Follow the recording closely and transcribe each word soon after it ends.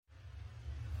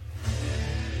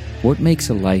What makes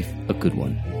a life a good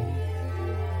one?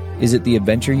 Is it the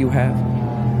adventure you have?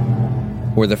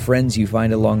 Or the friends you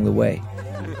find along the way?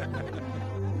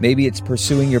 Maybe it's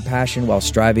pursuing your passion while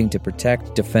striving to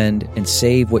protect, defend, and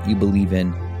save what you believe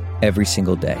in every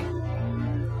single day.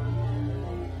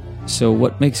 So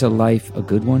what makes a life a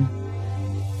good one?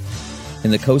 In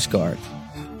the Coast Guard,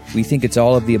 we think it's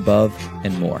all of the above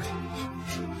and more.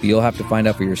 But you'll have to find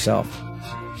out for yourself.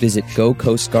 Visit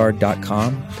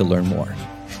gocoastguard.com to learn more.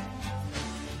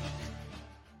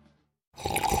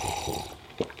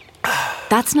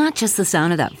 That's not just the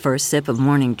sound of that first sip of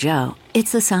Morning Joe.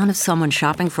 It's the sound of someone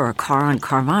shopping for a car on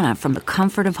Carvana from the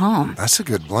comfort of home. That's a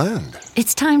good blend.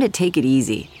 It's time to take it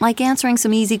easy, like answering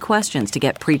some easy questions to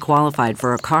get pre-qualified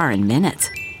for a car in minutes.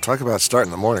 Talk about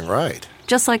starting the morning right.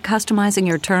 Just like customizing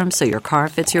your terms so your car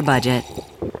fits your budget.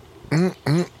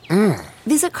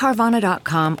 Visit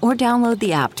Carvana.com or download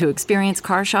the app to experience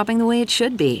car shopping the way it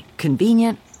should be.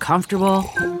 Convenient, comfortable.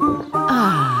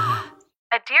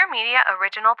 A Dear Media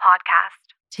original podcast.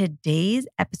 Today's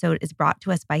episode is brought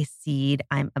to us by Seed.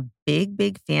 I'm a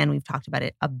big fan. We've talked about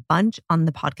it a bunch on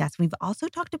the podcast. We've also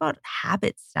talked about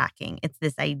habit stacking. It's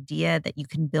this idea that you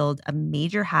can build a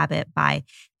major habit by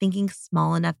thinking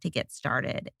small enough to get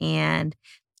started. And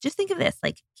just think of this,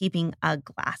 like keeping a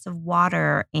glass of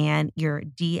water and your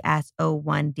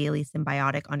DS-01 Daily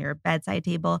Symbiotic on your bedside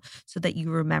table so that you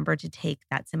remember to take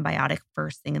that symbiotic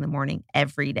first thing in the morning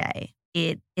every day.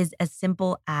 It is as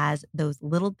simple as those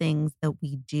little things that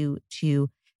we do to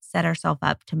set ourselves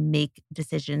up to make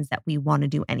decisions that we want to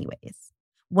do anyways.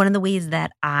 One of the ways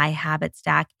that I habit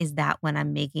stack is that when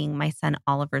I'm making my son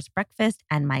Oliver's breakfast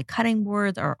and my cutting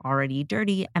boards are already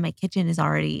dirty and my kitchen is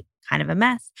already kind of a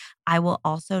mess, I will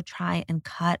also try and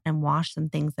cut and wash some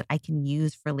things that I can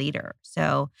use for later.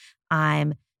 So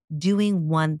I'm doing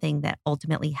one thing that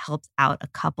ultimately helps out a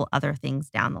couple other things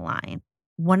down the line.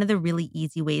 One of the really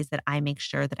easy ways that I make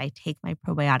sure that I take my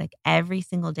probiotic every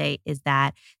single day is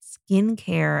that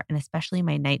skincare, and especially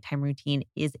my nighttime routine,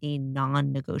 is a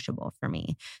non-negotiable for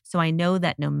me. So I know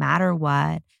that no matter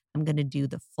what, I'm going to do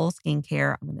the full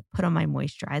skincare. I'm going to put on my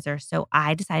moisturizer. So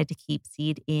I decided to keep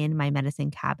Seed in my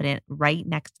medicine cabinet right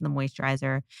next to the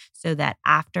moisturizer so that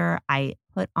after I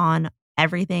put on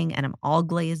everything and I'm all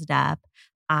glazed up,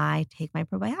 I take my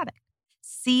probiotic.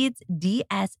 Seed's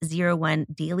DS-01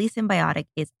 Daily Symbiotic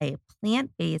is a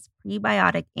plant-based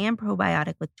prebiotic and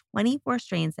probiotic with 24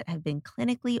 strains that have been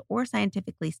clinically or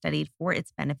scientifically studied for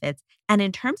its benefits. And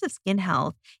in terms of skin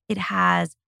health, it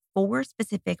has 4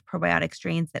 specific probiotic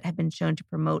strains that have been shown to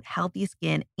promote healthy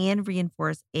skin and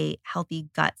reinforce a healthy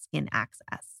gut-skin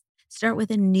axis. Start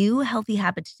with a new healthy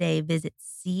habit today. Visit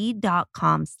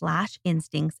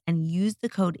seed.com/instincts and use the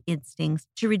code instincts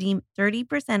to redeem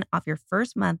 30% off your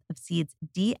first month of Seed's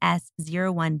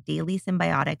DS-01 Daily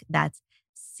Symbiotic. That's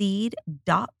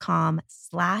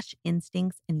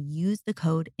seed.com/instincts and use the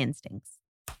code instincts.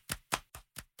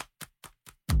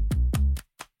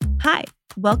 Hi,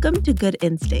 welcome to Good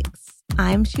Instincts.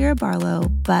 I'm Shira Barlow,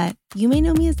 but you may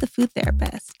know me as the food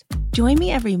therapist. Join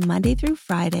me every Monday through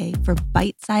Friday for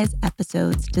bite-sized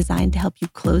episodes designed to help you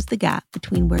close the gap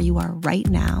between where you are right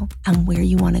now and where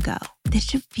you want to go. This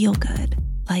should feel good,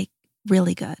 like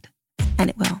really good. And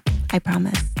it will, I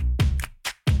promise.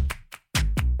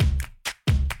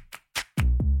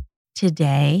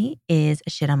 Today is a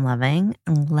shit I'm loving,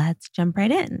 and let's jump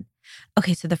right in.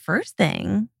 Okay, so the first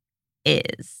thing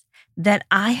is that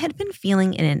I had been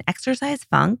feeling in an exercise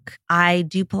funk. I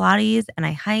do Pilates and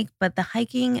I hike, but the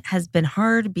hiking has been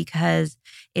hard because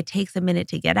it takes a minute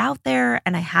to get out there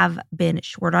and I have been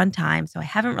short on time, so I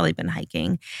haven't really been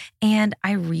hiking. And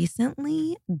I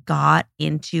recently got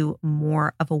into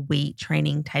more of a weight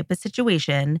training type of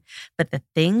situation, but the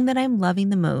thing that I'm loving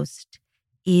the most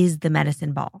is the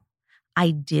medicine ball.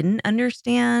 I didn't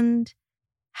understand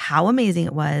how amazing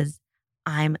it was.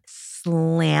 I'm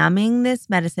slamming this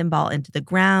medicine ball into the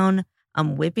ground.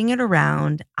 I'm whipping it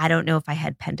around. I don't know if I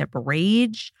had pent up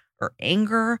rage or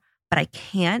anger, but I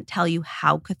can't tell you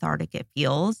how cathartic it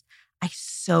feels. I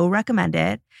so recommend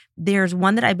it. There's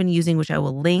one that I've been using, which I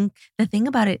will link. The thing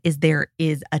about it is there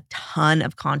is a ton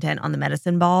of content on the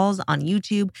medicine balls on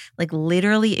YouTube. Like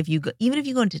literally, if you go, even if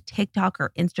you go into TikTok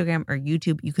or Instagram or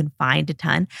YouTube, you can find a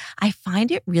ton. I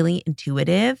find it really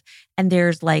intuitive. And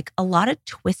there's like a lot of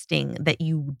twisting that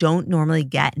you don't normally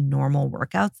get in normal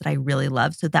workouts that I really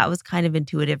love. So that was kind of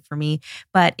intuitive for me.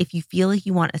 But if you feel like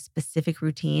you want a specific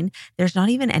routine, there's not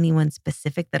even anyone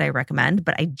specific that I recommend,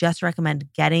 but I just recommend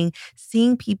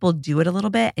seeing people do it a little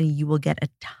bit and you will get a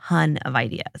ton of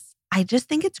ideas. I just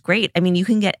think it's great. I mean, you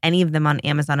can get any of them on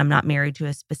Amazon. I'm not married to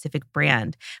a specific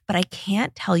brand, but I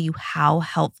can't tell you how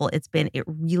helpful it's been. It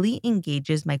really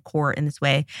engages my core in this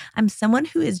way. I'm someone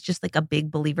who is just like a big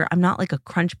believer. I'm not like a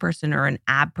crunch person or an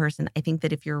ab person. I think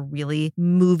that if you're really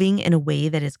moving in a way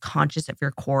that is conscious of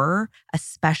your core,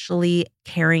 especially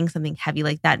carrying something heavy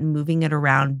like that, moving it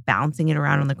around, bouncing it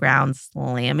around on the ground,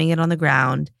 slamming it on the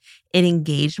ground, it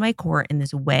engaged my core in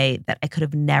this way that I could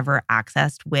have never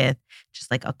accessed with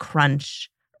just like a crunch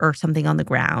or something on the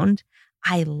ground.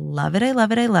 I love it. I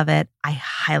love it. I love it. I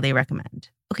highly recommend.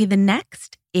 Okay, the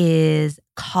next is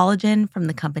collagen from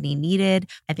the company Needed.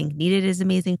 I think Needed is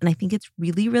amazing. And I think it's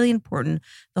really, really important.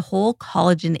 The whole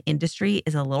collagen industry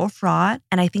is a little fraught.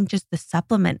 And I think just the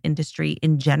supplement industry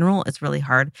in general is really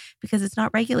hard because it's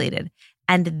not regulated.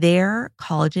 And their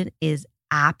collagen is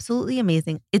absolutely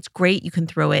amazing. It's great. You can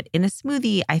throw it in a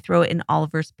smoothie. I throw it in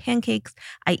Oliver's pancakes.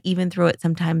 I even throw it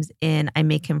sometimes I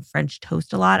make him French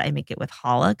toast a lot. I make it with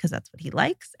challah because that's what he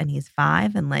likes. And he's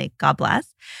 5 and like, God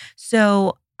bless.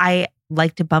 So I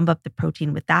like to bump up the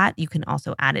protein with that. You can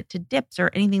also add it to dips or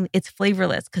anything. It's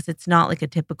flavorless because it's not like a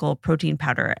typical protein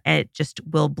powder. It just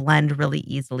will blend really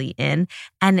easily in.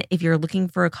 And if you're looking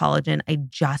for a collagen, I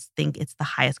just think it's the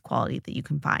highest quality that you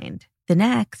can find. The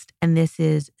next, and this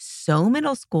is so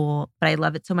middle school, but I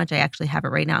love it so much, I actually have it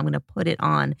right now. I'm going to put it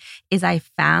on, is I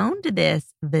found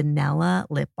this vanilla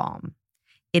lip balm.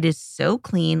 It is so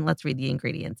clean. Let's read the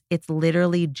ingredients. It's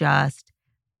literally just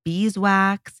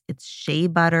beeswax, it's shea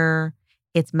butter,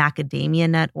 it's macadamia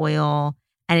nut oil,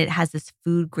 and it has this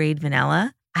food grade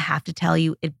vanilla. I have to tell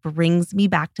you, it brings me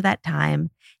back to that time.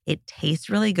 It tastes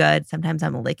really good. Sometimes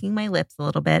I'm licking my lips a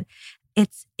little bit.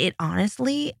 It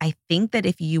honestly, I think that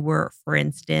if you were, for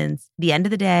instance, the end of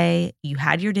the day, you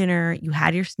had your dinner, you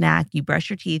had your snack, you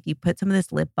brush your teeth, you put some of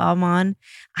this lip balm on.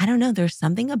 I don't know. There's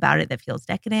something about it that feels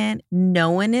decadent. No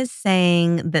one is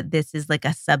saying that this is like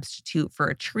a substitute for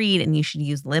a treat and you should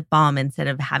use lip balm instead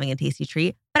of having a tasty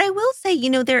treat. But I will say,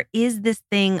 there is this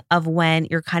thing of when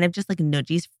you're kind of just like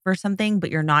nudgies for something,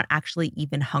 but you're not actually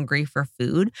even hungry for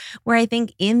food, where I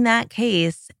think in that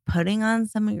case, putting on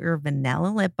some of your vanilla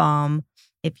lip balm,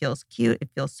 it feels cute. It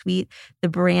feels sweet. The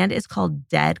brand is called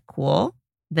Dead Cool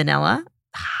Vanilla.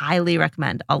 Highly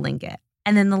recommend. I'll link it.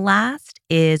 And then the last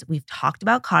is we've talked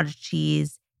about cottage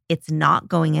cheese. It's not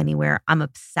going anywhere. I'm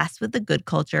obsessed with the good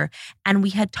culture. And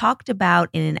we had talked about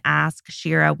in an Ask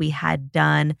Shira, we had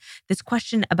done this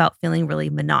question about feeling really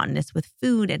monotonous with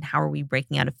food and how are we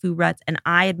breaking out of food ruts. And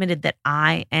I admitted that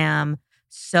I am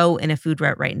so in a food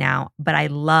rut right now, but I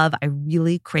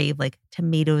really crave like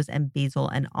tomatoes and basil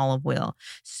and olive oil.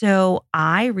 So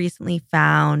I recently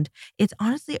found, it's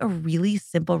honestly a really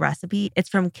simple recipe. It's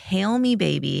from Kale Me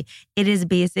Baby. It is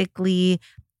basically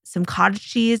some cottage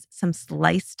cheese, some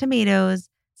sliced tomatoes,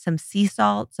 some sea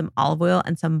salt, some olive oil,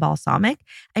 and some balsamic.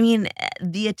 I mean,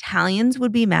 the Italians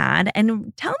would be mad.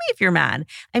 And tell me if you're mad.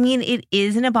 I mean, it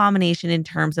is an abomination in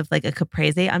terms of like a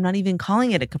caprese. I'm not even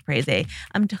calling it a caprese.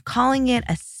 I'm calling it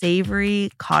a savory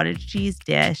cottage cheese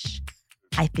dish.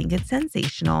 I think it's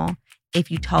sensational. If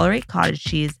you tolerate cottage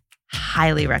cheese,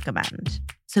 highly recommend.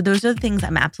 So those are the things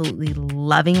I'm absolutely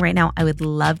loving right now. I would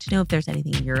love to know if there's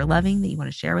anything you're loving that you want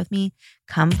to share with me.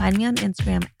 Come find me on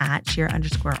Instagram at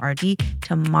Shira_RD.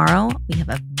 Tomorrow, we have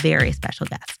a very special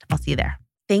guest. I'll see you there.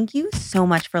 Thank you so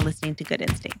much for listening to Good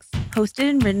Instincts, hosted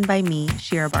and written by me,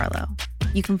 Shira Barlow.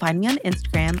 You can find me on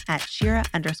Instagram at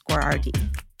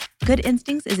Shira_RD. Good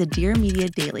Instincts is a Dear Media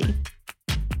daily.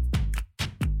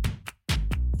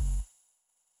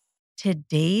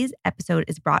 Today's episode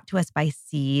is brought to us by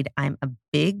Seed. I'm a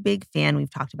big, big fan.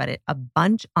 We've talked about it a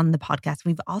bunch on the podcast.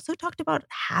 We've also talked about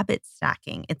habit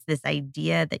stacking. It's this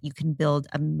idea that you can build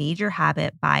a major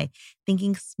habit by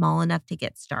thinking small enough to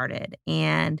get started.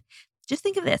 And just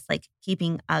think of this, like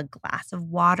keeping a glass of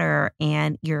water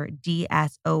and your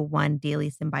DSO1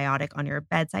 daily symbiotic on your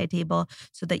bedside table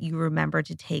so that you remember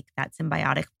to take that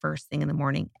symbiotic first thing in the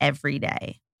morning every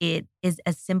day. It is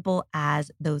as simple as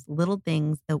those little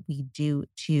things that we do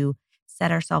to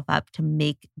set ourselves up to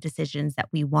make decisions that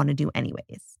we want to do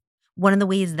anyways. One of the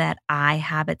ways that I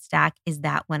habit stack is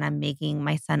that when I'm making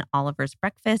my son Oliver's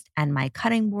breakfast and my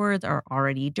cutting boards are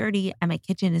already dirty and my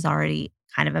kitchen is already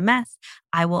kind of a mess,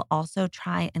 I will also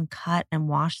try and cut and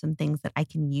wash some things that I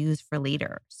can use for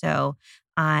later. So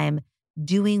I'm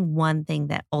doing one thing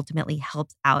that ultimately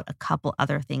helps out a couple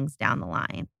other things down the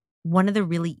line. One of the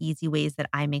really easy ways that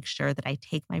I make sure that I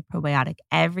take my probiotic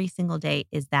every single day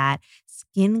is that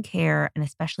skincare, and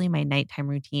especially my nighttime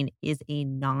routine, is a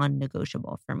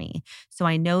non-negotiable for me. So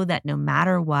I know that no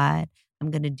matter what,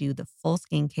 I'm going to do the full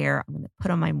skincare. I'm going to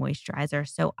put on my moisturizer.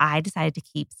 So I decided to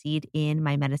keep Seed in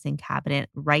my medicine cabinet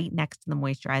right next to the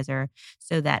moisturizer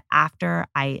so that after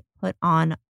I put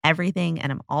on everything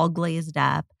and I'm all glazed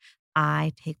up,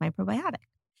 I take my probiotic.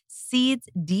 Seed's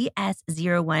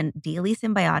DS01 Daily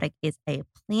Symbiotic is a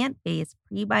plant-based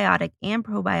prebiotic and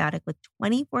probiotic with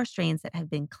 24 strains that have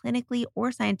been clinically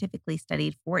or scientifically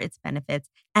studied for its benefits.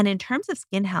 And in terms of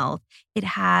skin health, it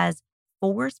has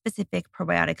 4 specific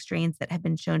probiotic strains that have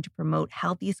been shown to promote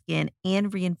healthy skin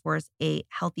and reinforce a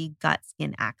healthy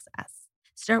gut-skin axis.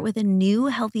 Start with a new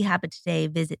healthy habit today.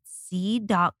 Visit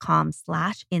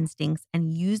seed.com/instincts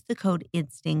and use the code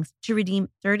instincts to redeem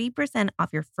 30%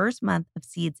 off your first month of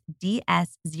Seed's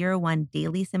DS01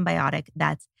 Daily Symbiotic.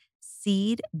 That's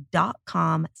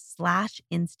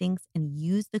seed.com/instincts and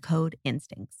use the code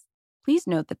instincts. Please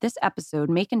note that this episode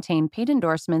may contain paid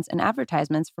endorsements and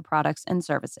advertisements for products and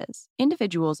services.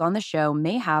 Individuals on the show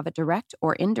may have a direct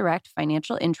or indirect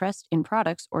financial interest in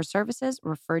products or services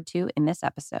referred to in this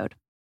episode.